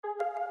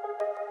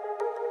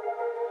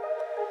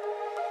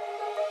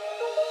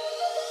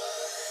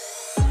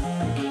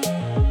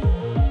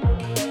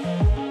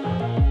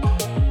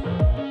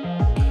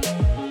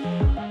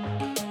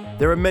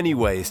There are many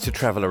ways to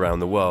travel around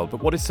the world,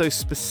 but what is so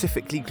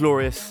specifically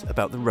glorious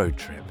about the road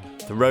trip?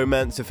 The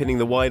romance of hitting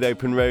the wide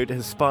open road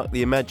has sparked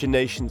the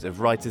imaginations of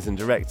writers and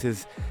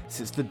directors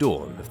since the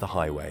dawn of the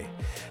highway.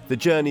 The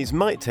journeys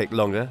might take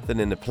longer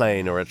than in a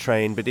plane or a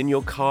train, but in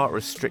your car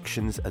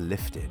restrictions are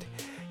lifted.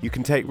 You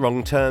can take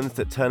wrong turns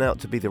that turn out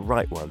to be the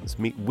right ones,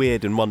 meet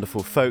weird and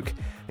wonderful folk,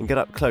 and get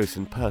up close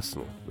and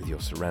personal with your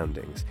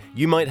surroundings.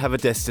 You might have a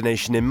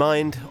destination in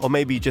mind, or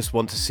maybe you just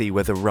want to see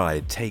where the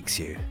ride takes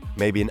you.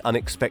 Maybe an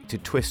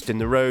unexpected twist in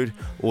the road,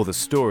 or the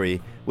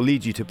story, will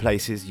lead you to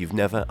places you've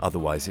never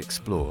otherwise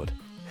explored.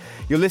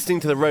 You're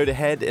listening to The Road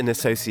Ahead in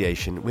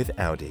association with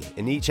Audi.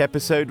 In each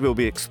episode, we'll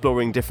be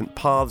exploring different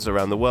paths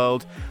around the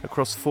world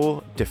across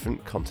 4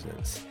 different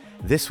continents.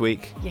 This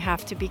week, you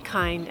have to be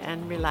kind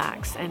and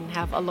relax and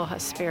have aloha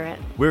spirit.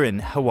 We're in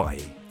Hawaii.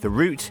 The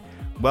route,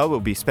 well, we'll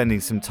be spending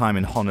some time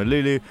in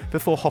Honolulu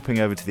before hopping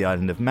over to the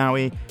island of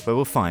Maui, where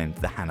we'll find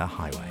the Hana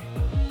Highway.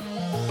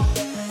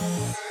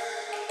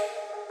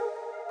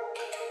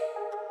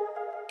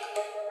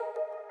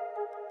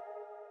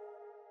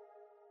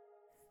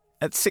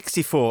 At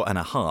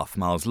 64.5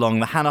 miles long,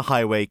 the Hana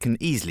Highway can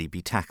easily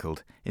be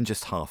tackled in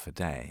just half a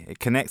day. It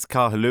connects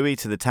Kahului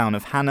to the town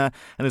of Hana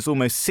and has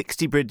almost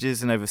 60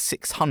 bridges and over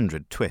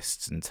 600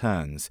 twists and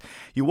turns.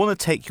 You want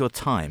to take your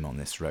time on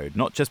this road,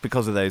 not just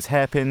because of those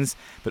hairpins,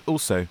 but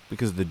also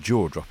because of the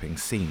jaw-dropping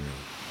scenery.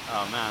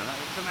 Oh man, that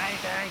looks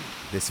amazing!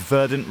 This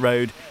verdant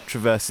road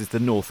traverses the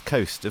north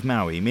coast of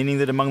Maui, meaning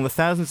that among the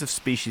thousands of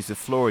species of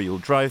flora you'll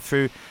drive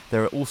through,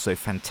 there are also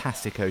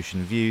fantastic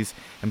ocean views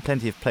and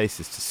plenty of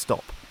places to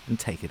stop and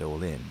take it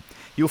all in.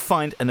 You'll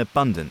find an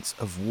abundance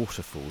of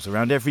waterfalls.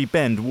 Around every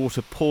bend,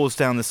 water pours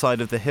down the side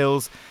of the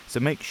hills,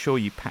 so make sure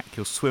you pack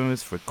your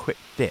swimmers for a quick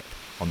dip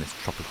on this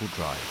tropical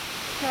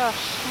drive.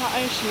 Gosh, that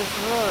ocean is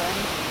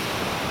roaring.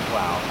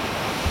 Wow.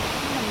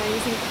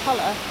 Amazing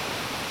colour.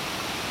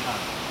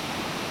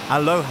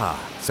 Aloha!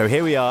 So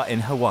here we are in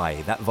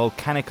Hawaii, that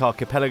volcanic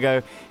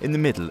archipelago in the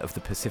middle of the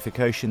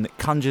Pacific Ocean that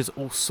conjures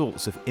all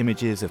sorts of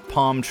images of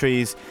palm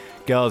trees,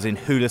 girls in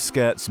hula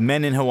skirts,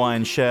 men in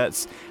Hawaiian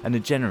shirts, and a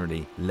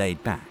generally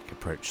laid-back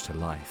approach to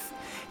life.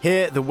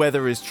 Here, the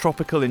weather is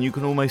tropical and you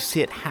can almost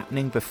see it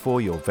happening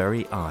before your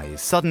very eyes.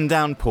 Sudden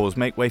downpours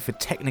make way for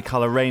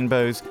technicolor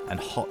rainbows and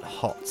hot,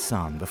 hot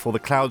sun before the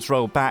clouds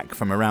roll back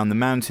from around the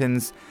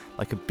mountains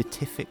like a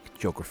beatific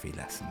geography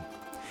lesson.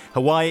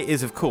 Hawaii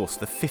is, of course,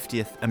 the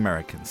 50th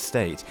American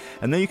state,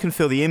 and though you can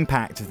feel the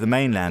impact of the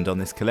mainland on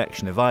this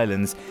collection of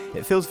islands,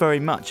 it feels very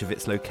much of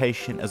its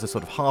location as a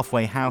sort of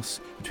halfway house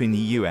between the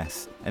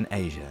US and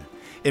Asia.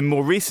 In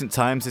more recent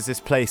times, as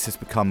this place has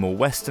become more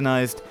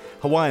westernized,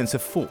 Hawaiians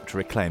have fought to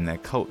reclaim their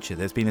culture.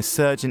 There's been a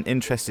surge in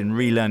interest in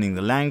relearning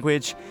the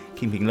language,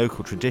 keeping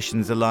local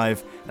traditions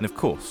alive, and of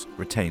course,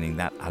 retaining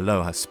that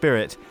aloha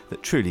spirit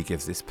that truly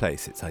gives this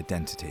place its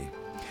identity.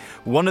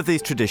 One of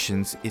these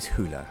traditions is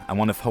hula, and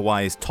one of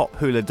Hawaii's top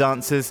hula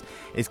dancers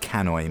is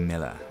Kanoi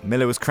Miller.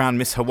 Miller was crowned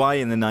Miss Hawaii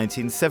in the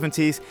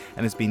 1970s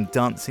and has been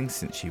dancing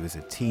since she was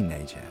a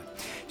teenager.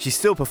 She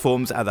still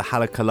performs at the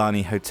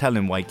Halakalani Hotel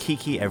in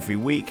Waikiki every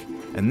week,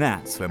 and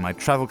that's where my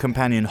travel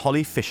companion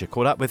Holly Fisher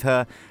caught up with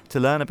her to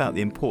learn about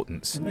the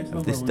importance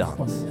of this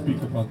dance.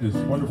 Speak about this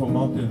wonderful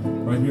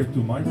mountain right here to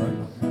my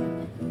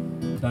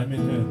right,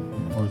 Diamond Head,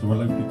 or as we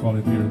like to call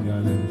it here in the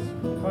islands,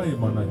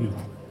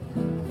 Kaimanahila.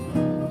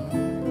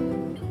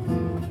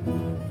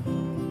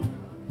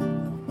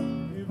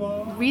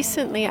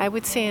 Recently, I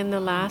would say in the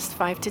last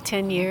 5 to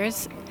 10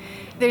 years,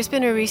 there's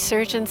been a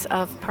resurgence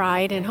of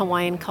pride in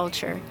Hawaiian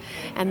culture,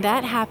 and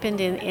that happened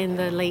in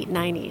the late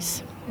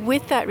 90s.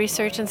 With that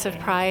resurgence of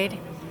pride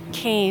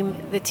came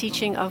the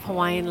teaching of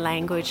Hawaiian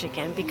language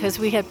again, because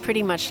we had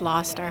pretty much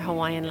lost our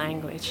Hawaiian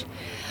language.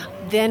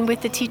 Then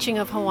with the teaching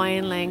of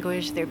Hawaiian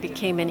language, there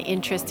became an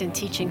interest in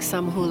teaching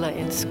some hula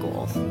in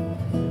schools.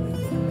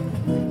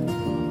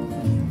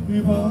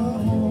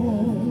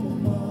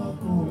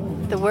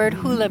 The word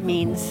hula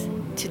means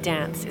to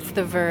dance. It's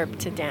the verb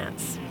to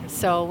dance.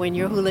 So when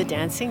you're hula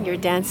dancing, you're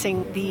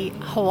dancing the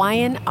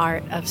Hawaiian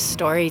art of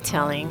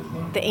storytelling.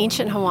 The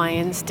ancient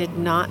Hawaiians did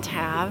not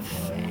have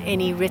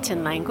any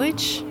written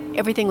language.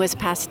 Everything was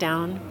passed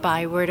down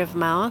by word of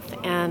mouth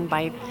and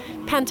by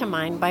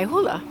pantomime, by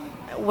hula.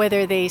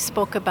 Whether they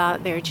spoke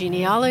about their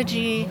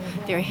genealogy,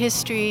 their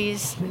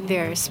histories,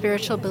 their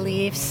spiritual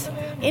beliefs,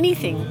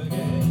 anything.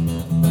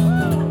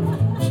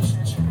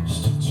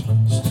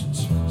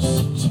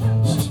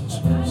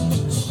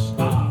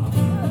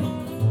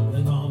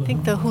 I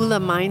think the hula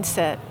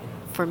mindset,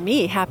 for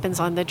me, happens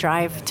on the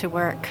drive to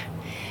work.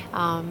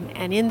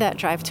 And in that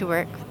drive to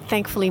work,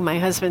 thankfully my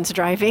husband's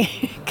driving,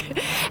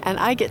 and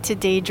I get to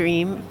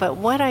daydream. But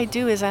what I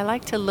do is I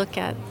like to look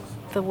at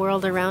the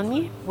world around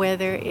me,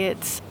 whether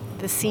it's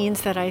the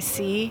scenes that I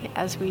see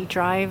as we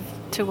drive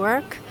to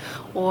work,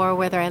 or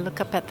whether I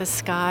look up at the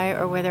sky,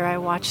 or whether I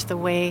watch the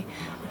way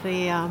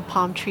the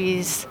palm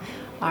trees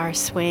are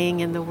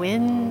swaying in the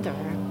wind.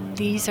 Or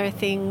these are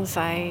things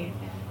I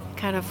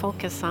kind of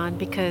focus on,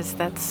 because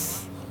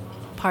that's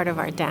part of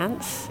our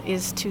dance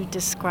is to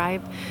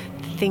describe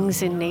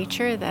things in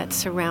nature that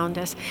surround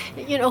us.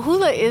 You know,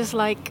 hula is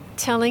like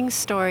telling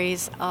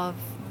stories of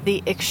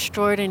the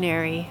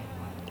extraordinary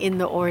in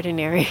the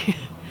ordinary.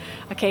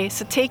 Okay,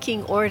 so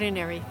taking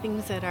ordinary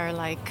things that are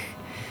like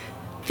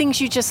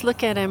things you just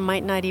look at and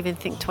might not even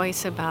think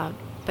twice about,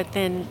 but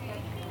then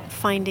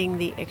finding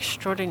the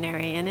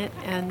extraordinary in it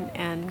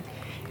and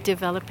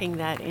developing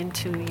that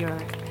into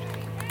your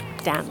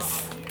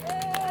dance.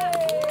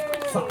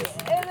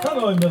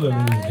 Caroline Miller,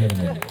 ladies and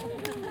gentlemen.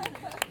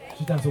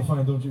 She dances so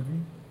fine, don't you agree?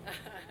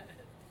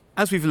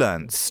 As we've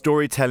learned,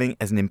 storytelling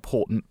is an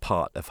important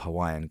part of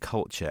Hawaiian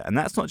culture, and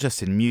that's not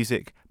just in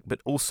music, but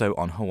also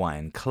on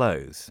Hawaiian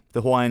clothes.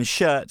 The Hawaiian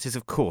shirt is,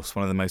 of course,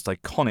 one of the most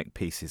iconic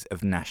pieces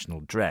of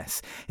national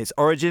dress. Its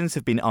origins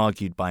have been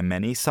argued by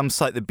many. Some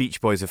cite the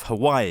Beach Boys of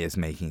Hawaii as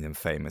making them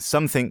famous.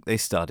 Some think they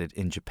started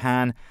in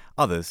Japan.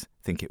 Others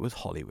think it was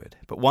Hollywood.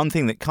 But one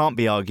thing that can't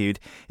be argued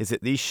is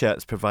that these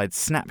shirts provide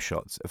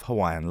snapshots of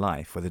Hawaiian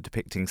life, whether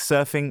depicting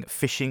surfing,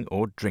 fishing,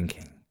 or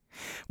drinking.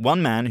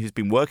 One man who's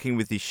been working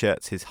with these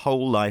shirts his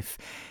whole life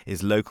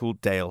is local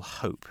Dale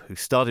Hope, who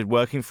started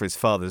working for his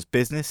father's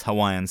business,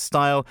 Hawaiian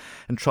Style,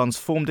 and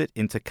transformed it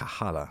into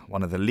Kahala,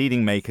 one of the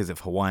leading makers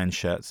of Hawaiian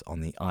shirts on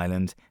the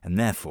island and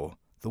therefore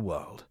the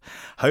world.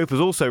 Hope has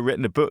also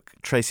written a book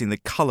tracing the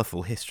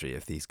colourful history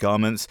of these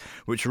garments,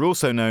 which are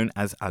also known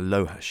as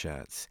aloha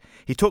shirts.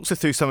 He talks us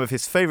through some of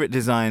his favourite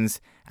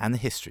designs and the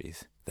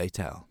histories they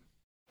tell.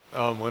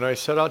 When I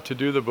set out to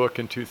do the book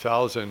in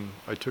 2000,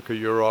 I took a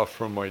year off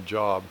from my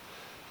job,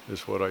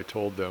 is what I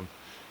told them.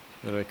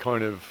 And I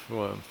kind of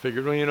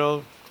figured, well, you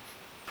know,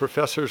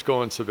 professors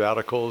go on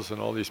sabbaticals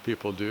and all these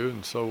people do,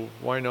 and so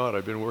why not?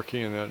 I've been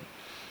working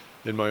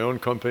in my own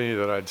company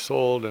that I'd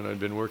sold, and I'd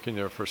been working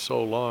there for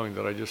so long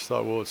that I just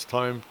thought, well, it's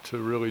time to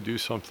really do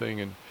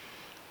something. And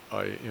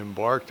I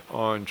embarked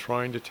on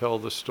trying to tell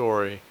the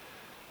story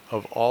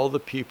of all the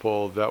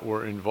people that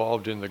were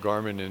involved in the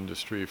garment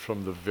industry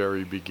from the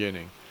very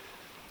beginning.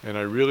 And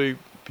I really,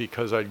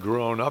 because I'd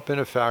grown up in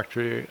a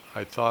factory,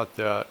 I thought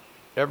that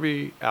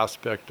every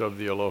aspect of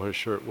the aloha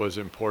shirt was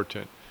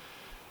important.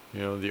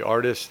 You know, the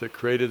artist that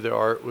created the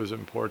art was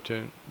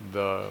important,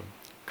 the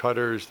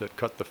cutters that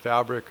cut the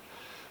fabric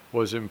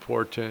was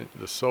important,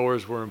 the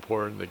sewers were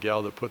important, the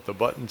gal that put the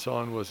buttons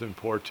on was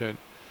important,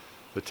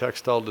 the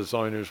textile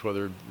designers,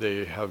 whether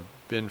they have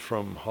been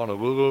from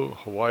Honolulu,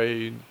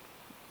 Hawaii,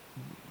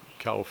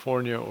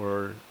 California,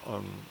 or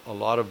a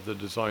lot of the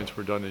designs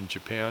were done in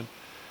Japan.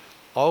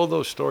 All of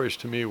those stories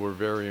to me were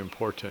very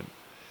important.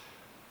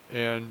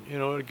 And, you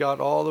know, it got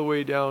all the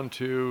way down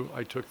to,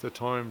 I took the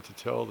time to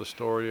tell the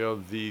story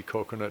of the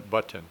coconut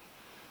button.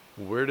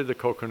 Where did the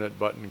coconut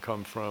button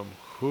come from?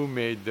 Who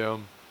made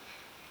them?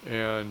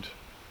 And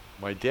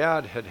my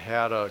dad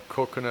had a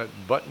coconut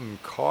button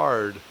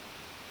card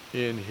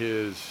in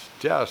his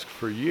desk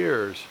for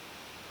years.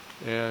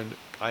 And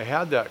I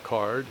had that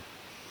card,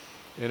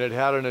 and it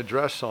had an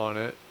address on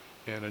it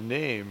and a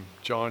name,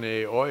 John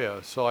A.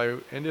 Oya. So I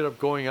ended up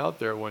going out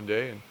there one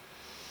day and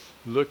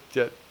looked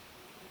at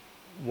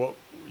what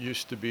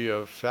used to be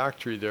a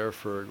factory there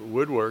for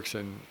woodworks,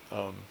 and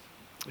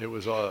it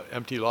was an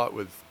empty lot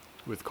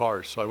with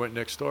cars. So I went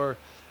next door,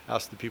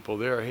 asked the people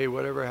there, hey,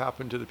 whatever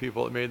happened to the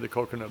people that made the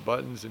coconut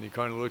buttons? And he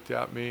kind of looked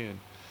at me, and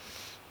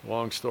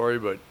long story,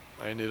 but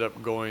I ended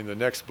up going the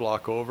next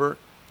block over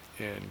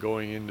and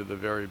going into the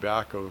very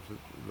back of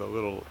the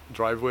little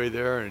driveway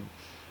there, and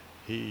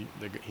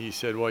he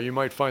said, well, you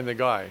might find the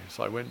guy.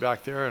 So I went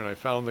back there and I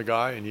found the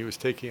guy, and he was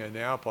taking a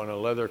nap on a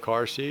leather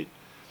car seat.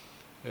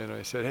 And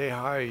I said, hey,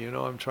 hi, you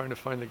know, I'm trying to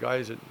find the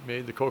guys that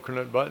made the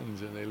coconut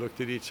buttons. And they looked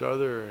at each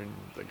other, and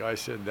the guy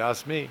said,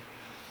 that's me.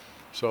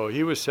 So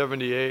he was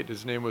 78,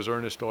 his name was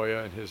Ernest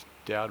Oya, and his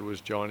dad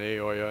was John A.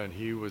 Oya, and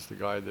he was the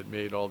guy that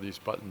made all these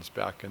buttons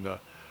back in the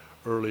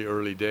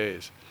early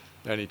days.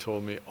 And he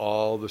told me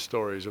all the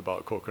stories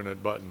about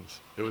coconut buttons.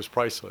 It was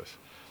priceless.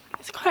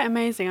 It's quite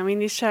amazing. I mean,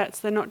 these shirts,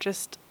 they're not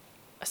just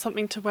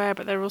something to wear,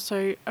 but they're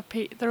also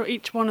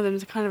each one of them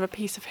is kind of a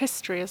piece of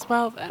history as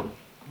well then.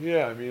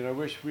 Yeah, I mean, I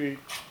wish we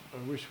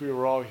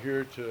were all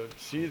here to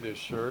see this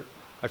shirt.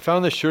 I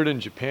found this shirt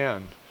in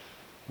Japan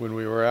when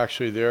we were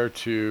actually there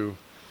to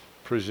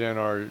present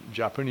our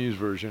Japanese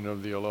version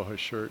of the Aloha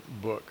Shirt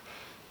book.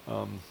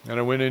 And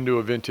I went into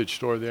a vintage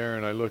store there,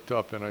 and I looked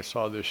up and I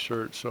saw this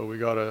shirt. So we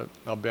got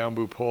a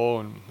bamboo pole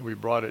and we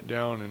brought it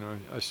down,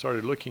 and I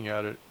started looking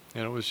at it,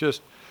 and it was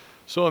just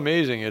so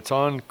amazing. It's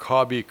on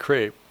kabi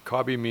crepe.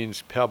 Kabi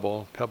means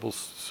pebble. Pebble's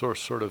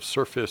sort of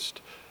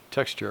surfaced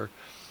texture.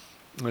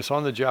 And it's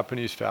on the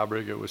Japanese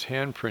fabric. It was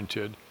hand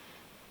printed,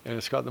 and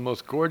it's got the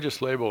most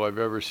gorgeous label I've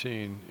ever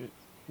seen.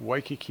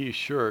 Waikiki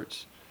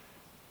shirts,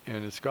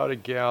 and it's got a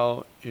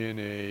gal in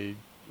a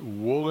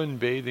woolen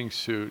bathing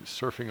suit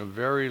surfing a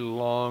very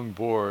long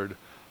board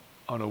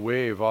on a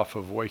wave off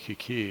of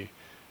Waikiki.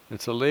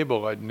 It's a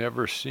label I'd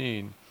never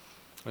seen.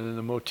 And then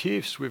the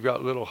motifs, we've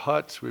got little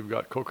huts, we've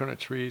got coconut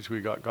trees,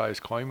 we've got guys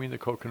climbing the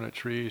coconut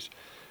trees,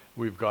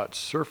 we've got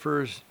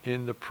surfers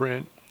in the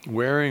print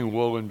wearing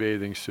woolen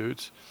bathing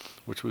suits,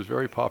 which was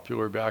very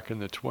popular back in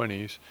the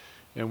 20s.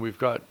 And we've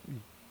got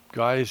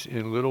guys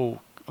in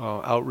little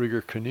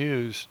outrigger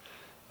canoes,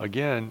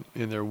 again,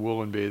 in their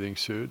woolen bathing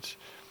suits.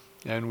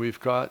 And we've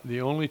got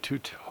the only two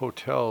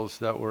hotels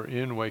that were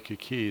in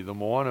Waikiki, the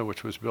Moana,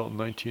 which was built in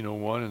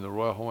 1901, and the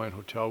Royal Hawaiian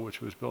Hotel,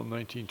 which was built in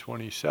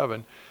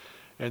 1927.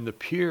 And the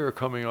pier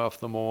coming off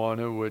the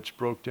Moana, which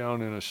broke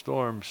down in a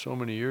storm so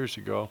many years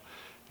ago.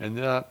 And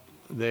that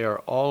they are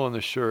all on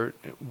the shirt,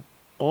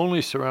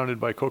 only surrounded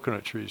by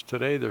coconut trees.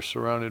 Today they're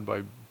surrounded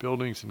by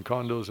buildings and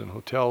condos and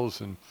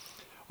hotels and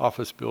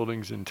office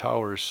buildings and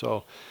towers.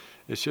 So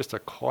it's just a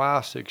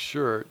classic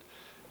shirt.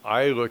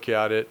 I look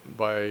at it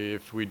by,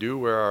 if we do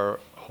wear our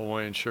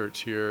Hawaiian shirts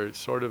here, it's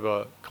sort of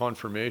a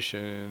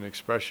confirmation and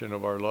expression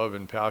of our love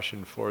and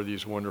passion for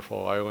these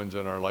wonderful islands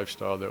and our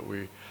lifestyle that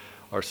we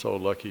are so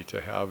lucky to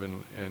have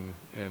and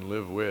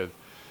live with.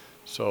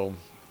 So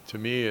to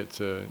me, it's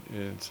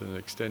an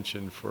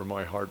extension for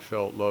my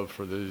heartfelt love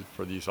for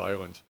these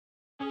islands.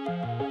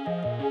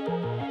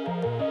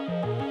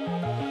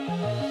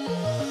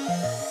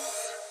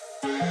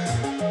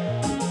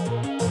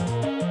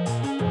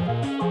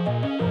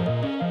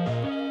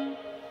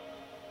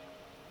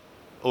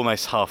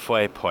 Almost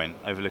halfway point,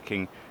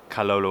 overlooking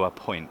Kaloloa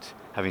Point,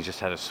 having just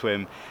had a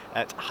swim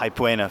at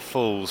Haipuena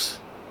Falls.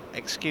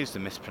 Excuse the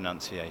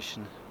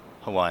mispronunciation,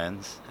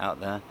 Hawaiians out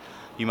there.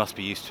 You must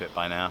be used to it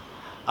by now.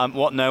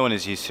 What no one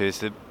is used to is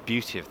the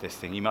beauty of this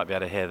thing. You might be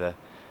able to hear the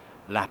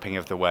lapping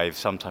of the waves,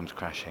 sometimes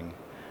crashing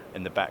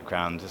in the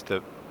background, as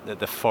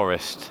the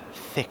forest,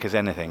 thick as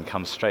anything,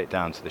 comes straight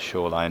down to the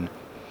shoreline.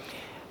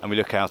 And we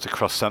look out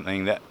across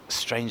something that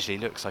strangely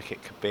looks like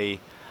it could be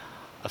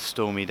a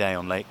stormy day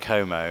on Lake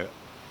Como.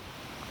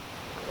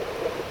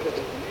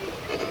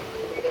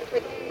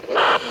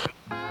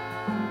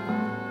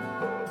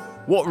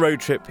 What road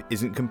trip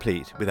isn't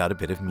complete without a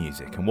bit of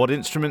music, and what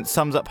instrument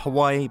sums up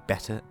Hawaii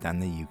better than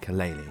the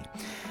ukulele?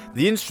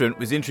 The instrument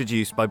was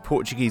introduced by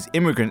Portuguese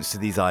immigrants to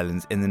these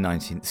islands in the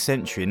 19th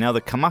century, and now the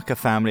Kamaka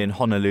family in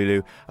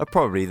Honolulu are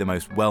probably the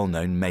most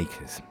well-known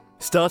makers.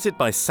 Started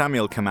by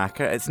Samuel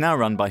Kamaka, it's now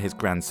run by his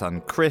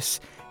grandson Chris,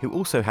 who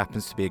also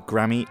happens to be a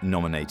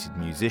Grammy-nominated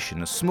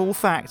musician, a small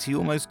fact he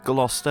almost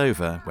glossed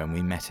over when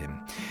we met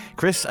him.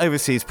 Chris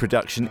oversees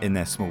production in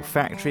their small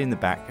factory in the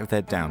back of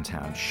their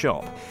downtown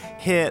shop.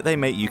 Here they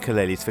make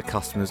ukuleles for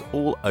customers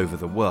all over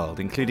the world,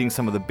 including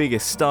some of the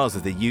biggest stars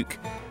of the uke,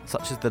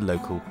 such as the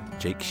local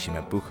Jake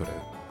Shimabukuro.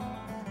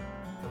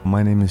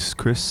 My name is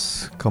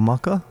Chris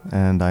Kamaka,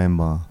 and I am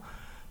a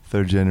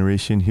third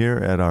generation here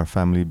at our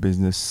family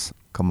business,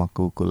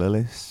 Kamaka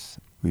Ukuleles.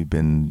 We've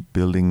been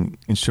building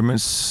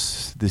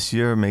instruments. This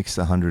year makes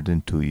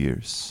 102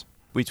 years.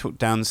 We talked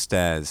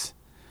downstairs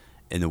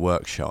in the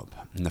workshop,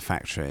 in the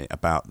factory,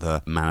 about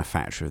the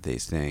manufacture of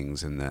these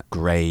things and the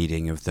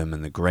grading of them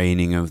and the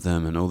graining of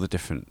them and all the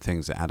different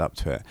things that add up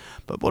to it.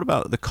 But what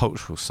about the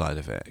cultural side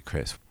of it,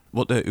 Chris?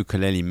 What do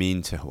ukulele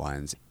mean to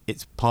Hawaiians?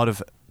 It's part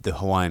of the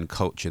Hawaiian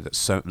culture that's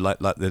so like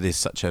that is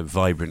such a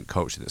vibrant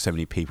culture that so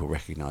many people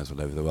recognise all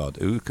over the world.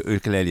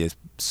 Ukulele is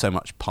so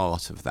much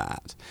part of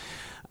that.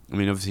 I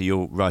mean, obviously,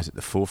 you're right at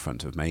the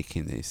forefront of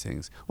making these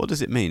things. What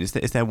does it mean? Is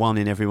there one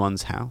in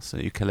everyone's house,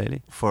 a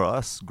ukulele? For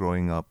us,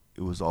 growing up,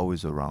 it was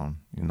always around,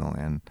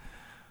 and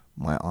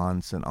my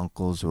aunts and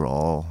uncles were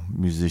all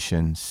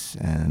musicians,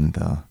 and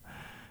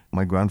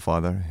my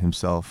grandfather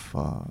himself,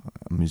 a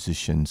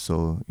musician.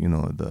 So,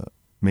 the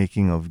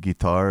making of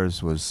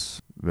guitars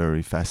was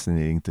very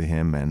fascinating to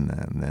him,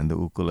 and the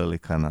ukulele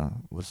kind of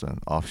was an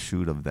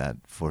offshoot of that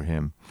for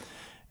him.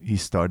 He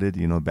started,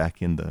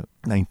 back in the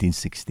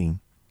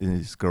 1916. In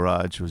his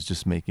garage, was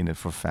just making it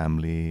for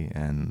family,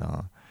 and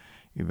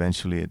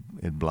eventually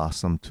it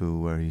blossomed to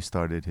where he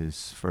started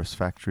his first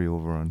factory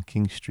over on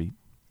King Street,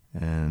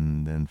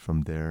 and then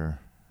from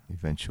there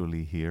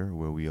eventually here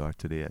where we are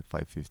today at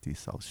 550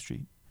 South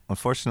Street.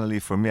 Unfortunately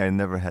for me, I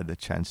never had the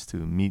chance to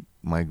meet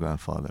my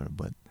grandfather,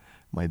 but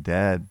my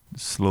dad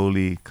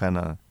slowly kind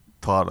of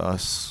taught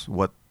us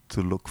what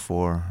to look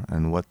for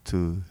and what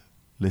to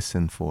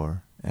listen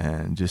for,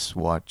 and just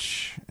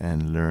watch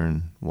and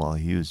learn while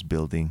he was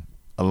building,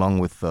 along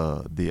with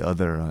the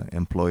other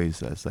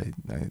employees, as I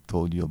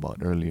told you about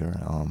earlier.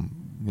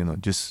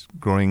 Just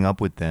growing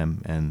up with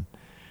them and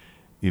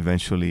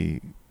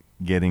eventually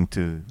getting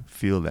to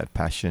feel that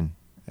passion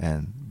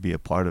and be a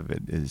part of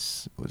it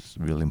was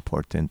real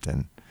important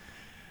and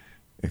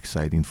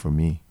exciting for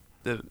me.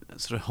 The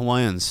sort of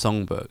Hawaiian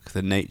songbook,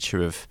 the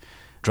nature of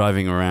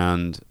driving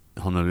around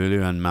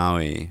Honolulu and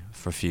Maui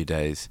for a few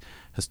days,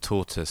 has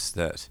taught us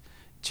that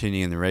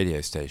tuning in the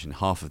radio station,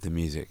 half of the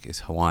music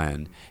is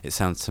Hawaiian. It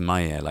sounds to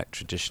my ear like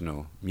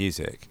traditional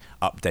music,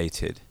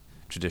 updated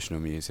traditional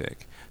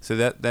music. So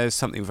that there's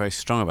something very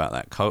strong about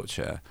that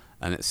culture,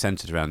 and it's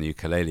centered around the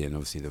ukulele and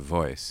obviously the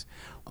voice.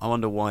 I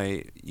wonder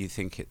why you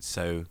think it's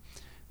so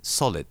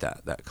solid,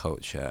 that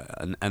culture,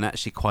 and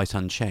actually quite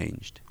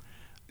unchanged.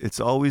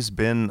 It's always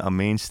been a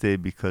mainstay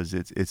because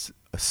it's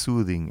a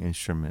soothing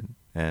instrument.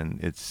 And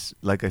it's,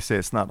 like I said,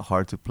 it's not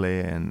hard to play,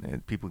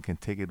 and people can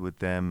take it with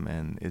them,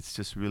 and it's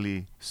just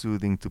really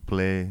soothing to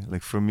play.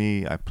 Like for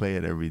me, I play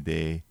it every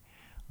day.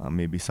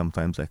 Maybe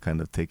sometimes I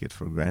kind of take it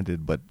for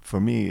granted, but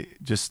for me,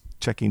 just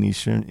checking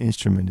each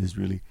instrument is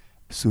really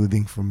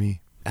soothing for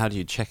me. How do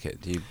you check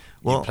it? Do you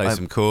Well, play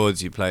some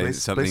chords? You play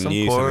something some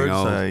new, chords,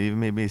 something old? you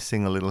maybe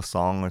sing a little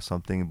song or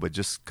something, but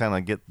just kind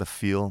of get the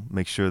feel,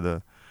 make sure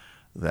the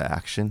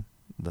action,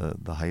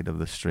 the height of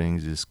the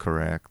strings is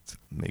correct,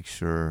 make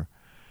sure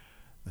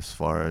as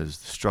far as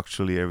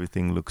structurally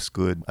everything looks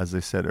good. As I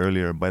said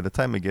earlier, by the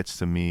time it gets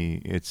to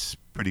me, it's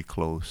pretty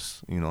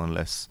close,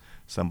 unless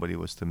somebody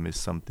was to miss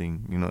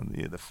something,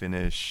 the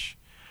finish,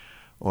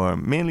 or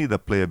mainly the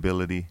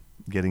playability,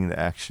 getting the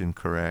action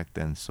correct.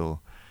 And so,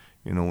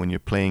 when you're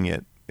playing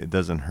it, it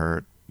doesn't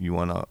hurt. You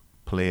want to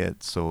play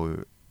it,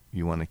 so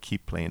you want to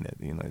keep playing it.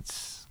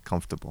 It's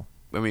comfortable.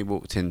 When we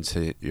walked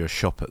into your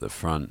shop at the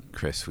front,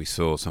 Chris, we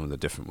saw some of the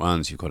different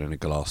ones you've got in a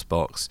glass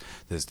box.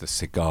 There's the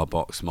cigar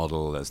box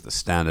model, there's the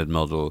standard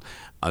model.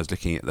 I was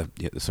looking at the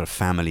sort of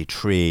family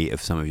tree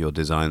of some of your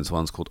designs.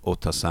 One's called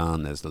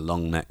Otasan, there's the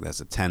long neck,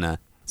 there's a tenor.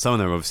 Some of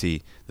them,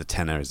 obviously, the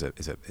tenor is a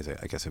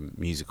I guess, a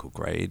musical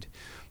grade.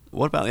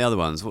 What about the other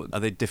ones? Are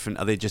they different?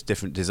 Are they just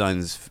different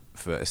designs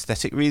for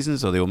aesthetic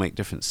reasons, or they all make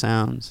different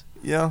sounds?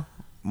 Yeah,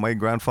 my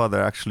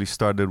grandfather actually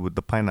started with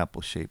the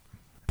pineapple shape.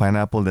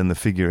 Pineapple, then the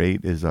figure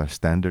 8 is our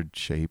standard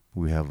shape.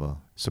 We have a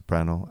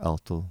soprano,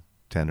 alto,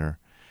 tenor,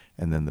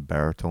 and then the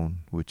baritone,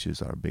 which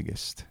is our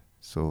biggest.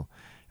 So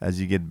as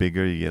you get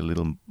bigger, you get a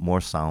little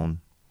more sound,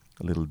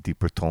 a little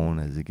deeper tone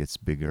as it gets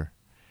bigger.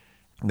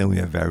 And then we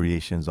have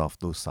variations off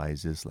those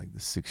sizes, like the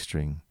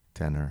 6-string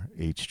tenor,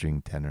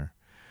 8-string tenor.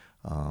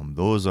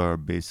 Those are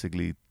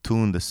basically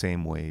tuned the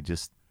same way,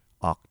 just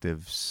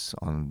octaves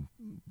on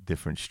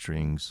different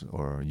strings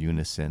or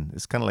unison.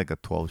 It's kind of like a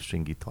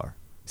 12-string guitar.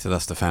 So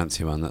that's the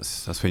fancy one.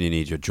 That's when you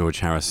need your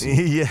George Harrison.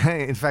 Yeah,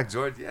 in fact,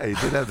 George, he did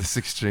have the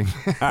 6-string.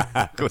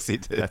 Of course he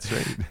did. That's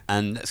right.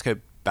 And let's go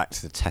back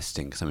to the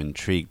testing, because I'm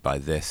intrigued by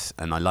this,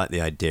 and I like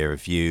the idea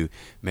of you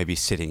maybe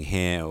sitting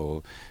here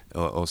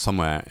or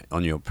somewhere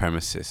on your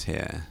premises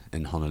here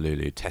in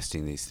Honolulu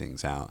testing these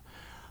things out.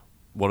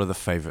 What are the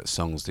favourite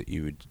songs that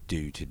you would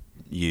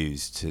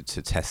use to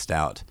test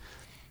out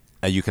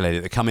a ukulele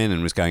that come in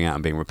and was going out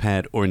and being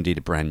repaired, or indeed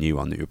a brand new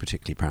one that you're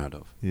particularly proud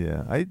of?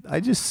 Yeah, I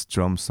just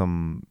strum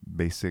some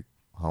basic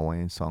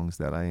Hawaiian songs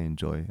that I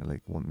enjoy,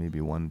 like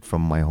maybe one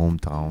from my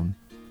hometown,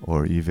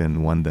 or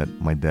even one that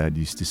my dad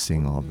used to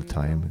sing all the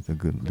time. It's a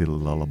good little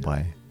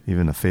lullaby.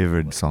 Even a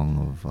favorite song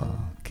of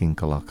King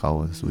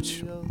Kalakaua's,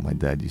 which my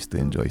dad used to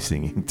enjoy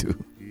singing too.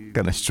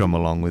 Kind of strum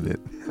along with it.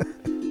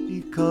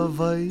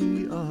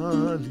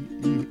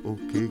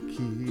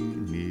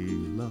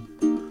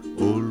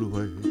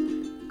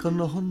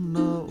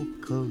 Kanahona o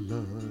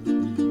kalai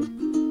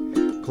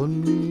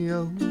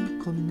Koniau,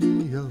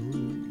 koniau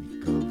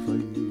I ka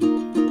vai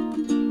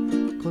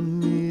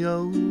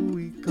Koniau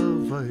I ka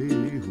vai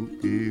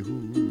hui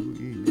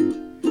hui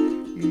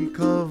I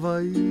ka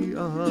vai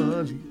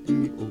ali I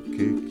o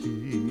ke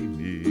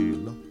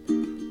kinila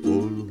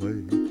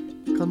Oluai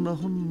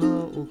kanahona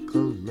o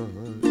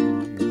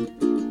kalai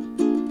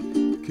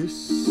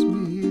Kiss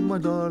me my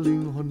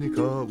darling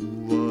honika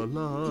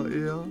uala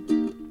ea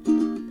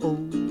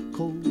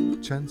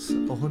chance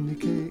o honi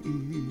ke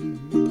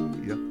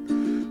ia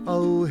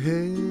au he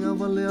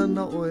avale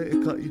ana oe e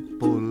ka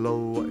ipo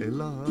laua e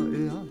la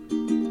ea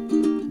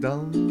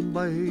down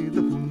by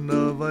the puna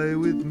vai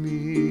with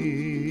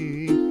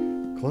me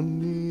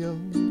koniau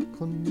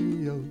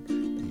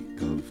I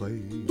ka vai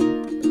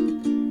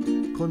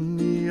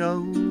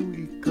koniau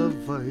I ka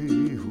vai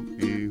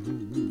hui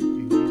hui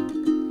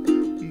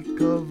I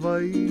ka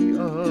vai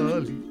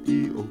ali I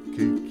o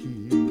ke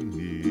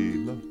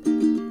kinila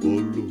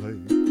oluhai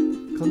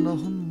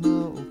kanahona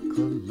o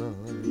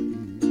kalai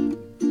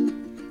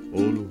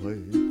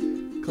Oluhai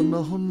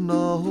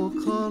kanahona o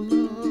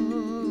kalai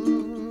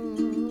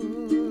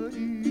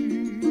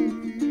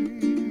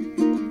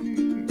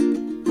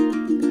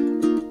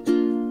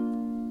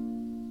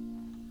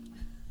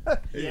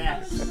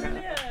Yes.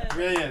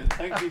 Brilliant.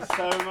 Thank you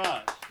so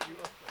much.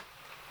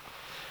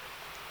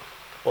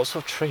 What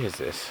sort of tree is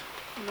this?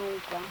 An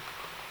old one.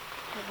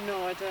 I have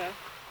no idea.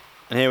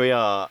 And here we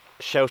are,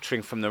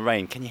 sheltering from the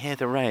rain. Can you hear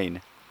the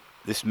rain?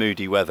 This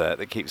moody weather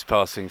that keeps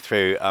passing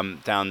through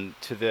down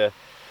to the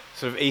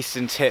sort of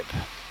eastern tip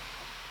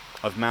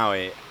of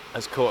Maui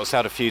has caught us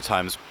out a few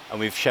times, and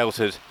we've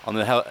sheltered on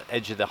the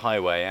edge of the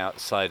highway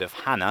outside of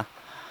Hana,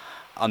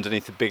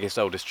 underneath the biggest,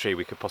 oldest tree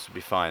we could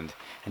possibly find.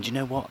 And you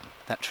know what?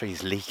 That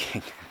tree's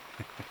leaking.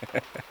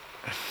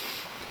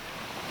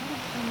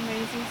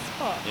 Amazing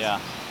spot. Yeah.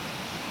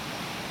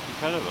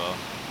 Incredible.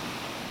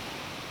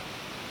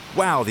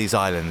 Wow, these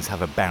islands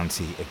have a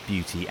bounty of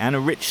beauty and a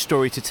rich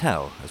story to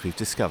tell, as we've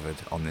discovered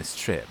on this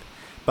trip.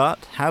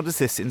 But how does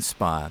this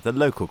inspire the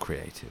local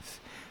creatives?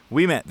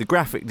 We met the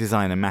graphic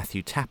designer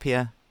Matthew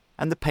Tapia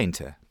and the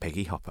painter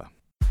Peggy Hopper.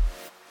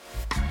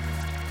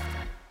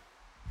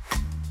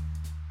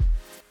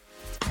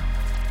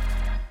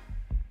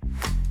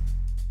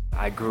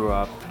 I grew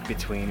up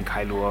between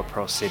Kailua,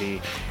 Pearl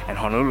City, and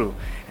Honolulu,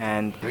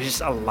 and there's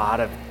just a lot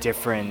of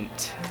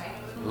different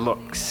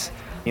looks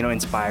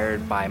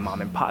inspired by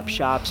mom and pop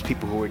shops,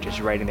 people who were just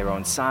writing their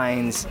own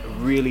signs,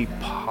 really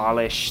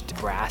polished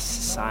brass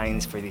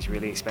signs for these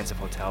really expensive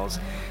hotels.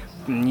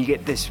 And you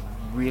get this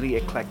really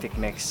eclectic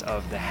mix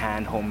of the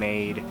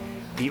hand-homemade,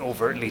 the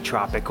overtly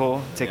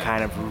tropical to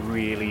kind of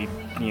really,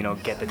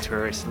 get the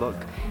tourist look.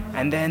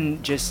 And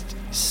then just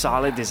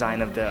solid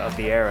design of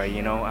the era.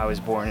 I was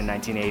born in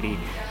 1980,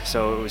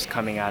 so it was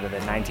coming out of the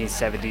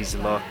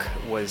 1970s look,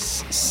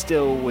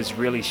 was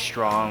really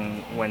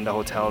strong when the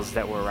hotels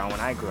that were around when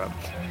I grew up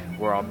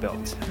were all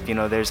built.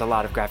 There's a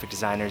lot of graphic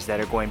designers that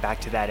are going back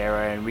to that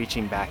era and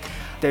reaching back.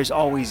 There's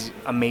always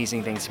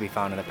amazing things to be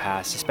found in the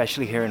past,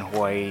 especially here in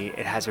Hawaii.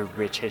 It has a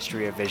rich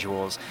history of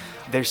visuals.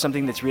 There's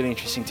something that's really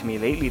interesting to me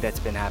lately that's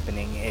been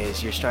happening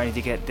is you're starting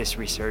to get this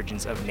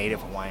resurgence of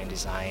native Hawaiian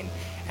design.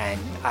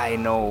 And I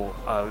know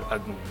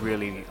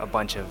a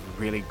bunch of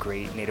really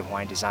great native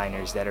Hawaiian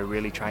designers that are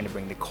really trying to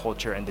bring the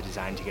culture and the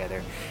design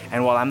together.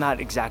 And while I'm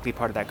not exactly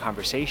part of that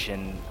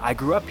conversation, I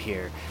grew up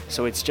here.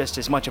 So it's just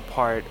as much a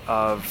part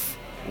of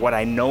what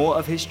I know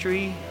of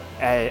history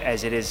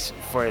as it is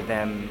for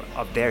them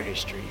of their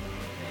history.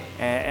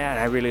 And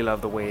I really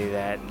love the way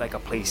that a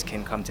place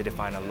can come to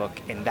define a look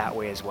in that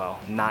way as well,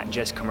 not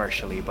just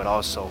commercially, but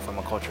also from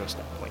a cultural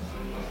standpoint.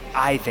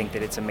 I think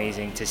that it's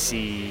amazing to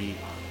see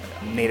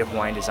native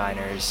Hawaiian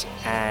designers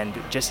and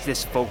just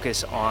this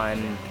focus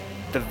on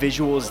the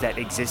visuals that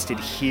existed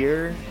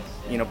here,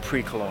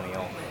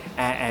 pre-colonial,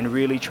 and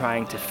really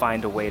trying to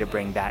find a way to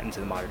bring that into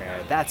the modern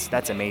era.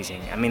 That's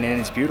amazing. I mean, and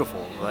it's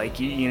beautiful.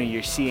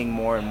 You're seeing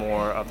more and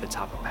more of the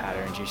tapa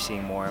patterns. You're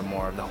seeing more and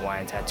more of the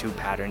Hawaiian tattoo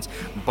patterns,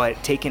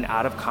 but taken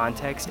out of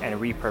context and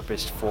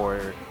repurposed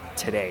for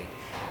today.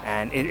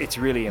 And it's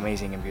really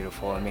amazing and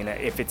beautiful. I mean,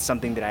 if it's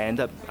something that I end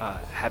up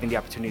having the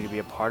opportunity to be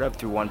a part of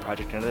through one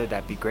project or another,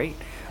 that'd be great.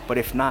 But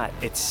if not,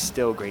 it's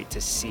still great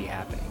to see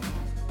happening.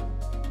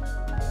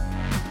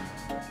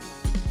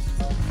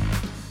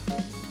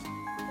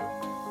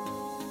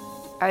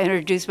 I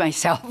introduce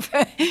myself,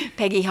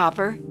 Peggy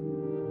Hopper.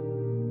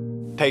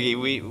 Peggy,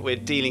 we're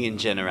dealing in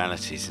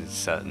generalities in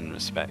certain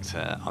respects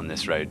on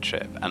this road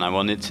trip, and I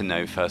wanted to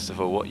know, first of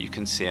all, what you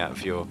can see out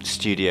of your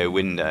studio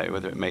window,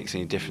 whether it makes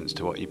any difference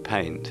to what you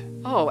paint.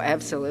 Oh,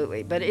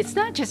 absolutely. But it's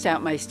not just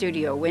out my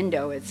studio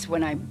window. It's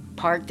when I'm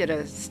parked at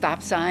a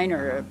stop sign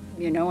or,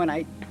 when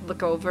I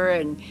look over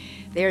and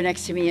there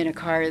next to me in a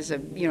car is a,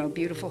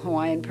 beautiful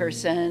Hawaiian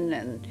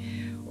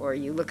person, or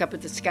you look up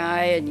at the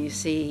sky and you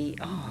see,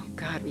 oh,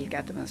 God, we've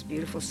got the most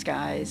beautiful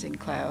skies and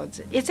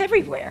clouds. It's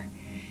everywhere.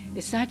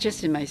 It's not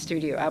just in my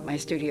studio, out my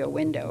studio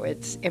window.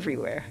 It's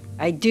everywhere.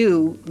 I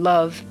do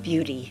love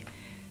beauty.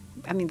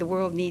 I mean, the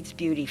world needs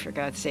beauty, for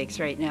God's sakes,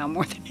 right now,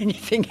 more than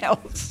anything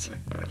else.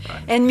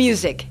 And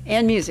music,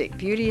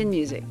 beauty and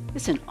music.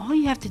 Listen, all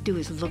you have to do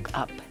is look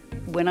up.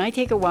 When I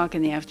take a walk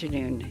in the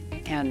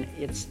afternoon, and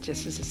it's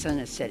just as the sun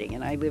is setting,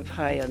 and I live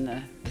high on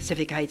the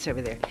Pacific Heights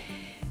over there,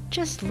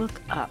 just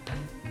look up.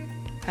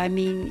 I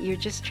mean, you're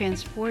just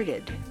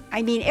transported.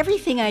 I mean,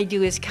 everything I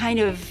do is kind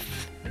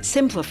of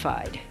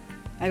simplified.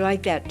 I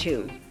like that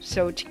too.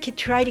 So to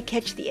try to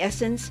catch the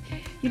essence,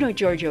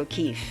 Georgia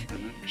O'Keeffe,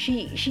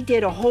 she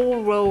did a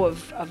whole row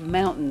of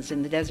mountains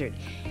in the desert,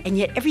 and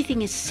yet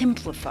everything is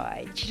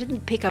simplified. She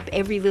didn't pick up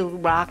every little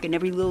rock and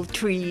every little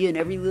tree and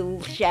every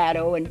little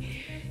shadow, and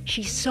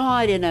she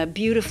saw it in a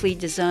beautifully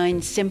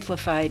designed,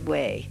 simplified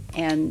way.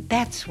 And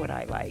that's what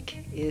I like,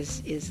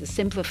 is the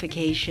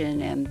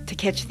simplification and to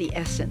catch the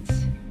essence.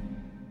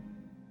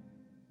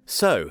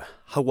 So,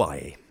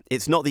 Hawaii.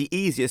 It's not the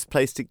easiest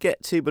place to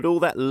get to, but all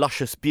that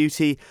luscious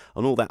beauty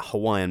and all that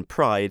Hawaiian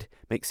pride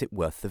makes it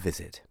worth the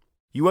visit.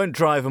 You won't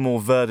drive a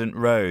more verdant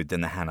road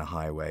than the Hana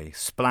Highway,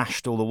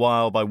 splashed all the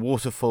while by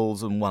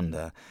waterfalls and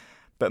wonder.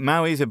 But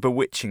Maui's a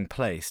bewitching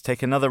place.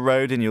 Take another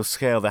road and you'll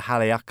scale the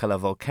Haleakala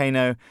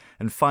volcano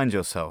and find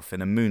yourself in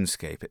a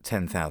moonscape at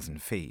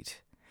 10,000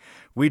 feet.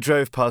 We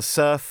drove past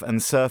surf and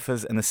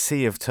surfers and a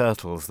sea of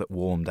turtles that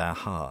warmed our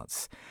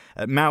hearts.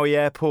 At Maui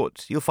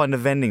Airport, you'll find a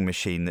vending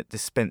machine that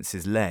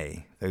dispenses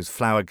lei, those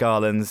flower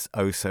garlands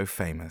oh so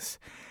famous.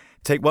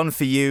 Take one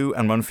for you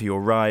and one for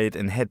your ride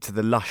and head to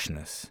the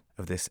lushness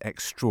of this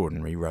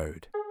extraordinary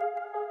road.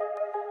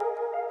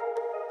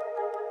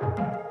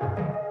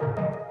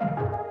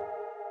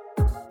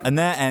 And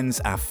there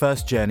ends our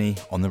first journey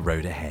on the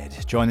road ahead.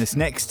 Join us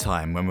next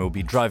time when we'll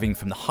be driving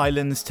from the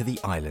Highlands to the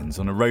Islands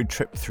on a road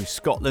trip through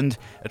Scotland,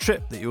 a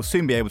trip that you'll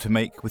soon be able to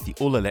make with the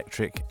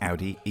all-electric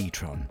Audi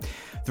e-tron.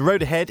 The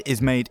road ahead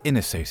is made in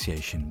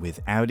association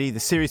with Audi.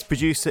 The series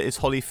producer is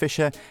Holly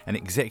Fisher and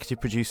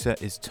executive producer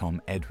is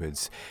Tom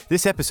Edwards.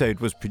 This episode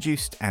was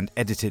produced and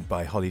edited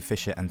by Holly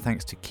Fisher, and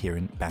thanks to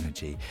Kieran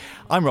Banerjee.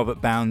 I'm Robert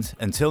Bound.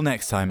 Until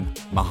next time,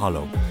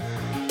 mahalo.